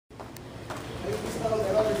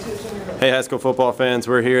Hey, high school football fans,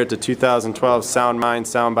 we're here at the 2012 Sound Mind,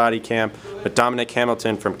 Sound Body Camp with Dominick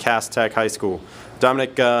Hamilton from Cass Tech High School.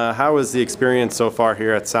 Dominick, how has the experience so far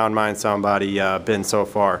here at Sound Mind, Sound Body been so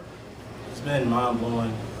far? It's been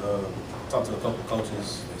mind-blowing. I talked to a couple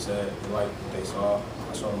coaches. They said they liked what they saw.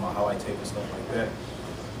 I showed them my highlight tape and stuff like that.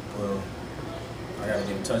 Well, I got to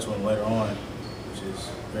get in touch with them later on, which is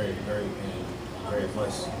very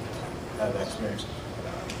blessed to have that experience.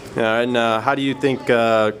 Yeah, and how do you think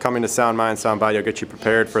coming to Sound Mind, Sound Body will get you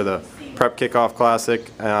prepared for the Prep Kickoff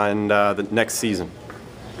Classic and the next season?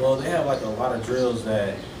 Well, they have like a lot of drills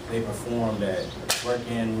that they perform that work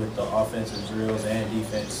in with the offensive drills and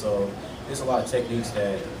defense. So there's a lot of techniques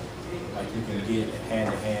that like you can get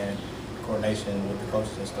hand-to-hand coordination with the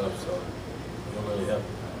coaches and stuff. So it'll really help.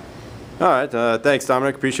 All right, thanks,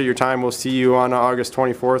 Dominick. Appreciate your time. We'll see you on August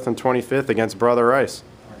 24th and 25th against Brother Rice.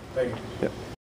 All right, thank you. Yep.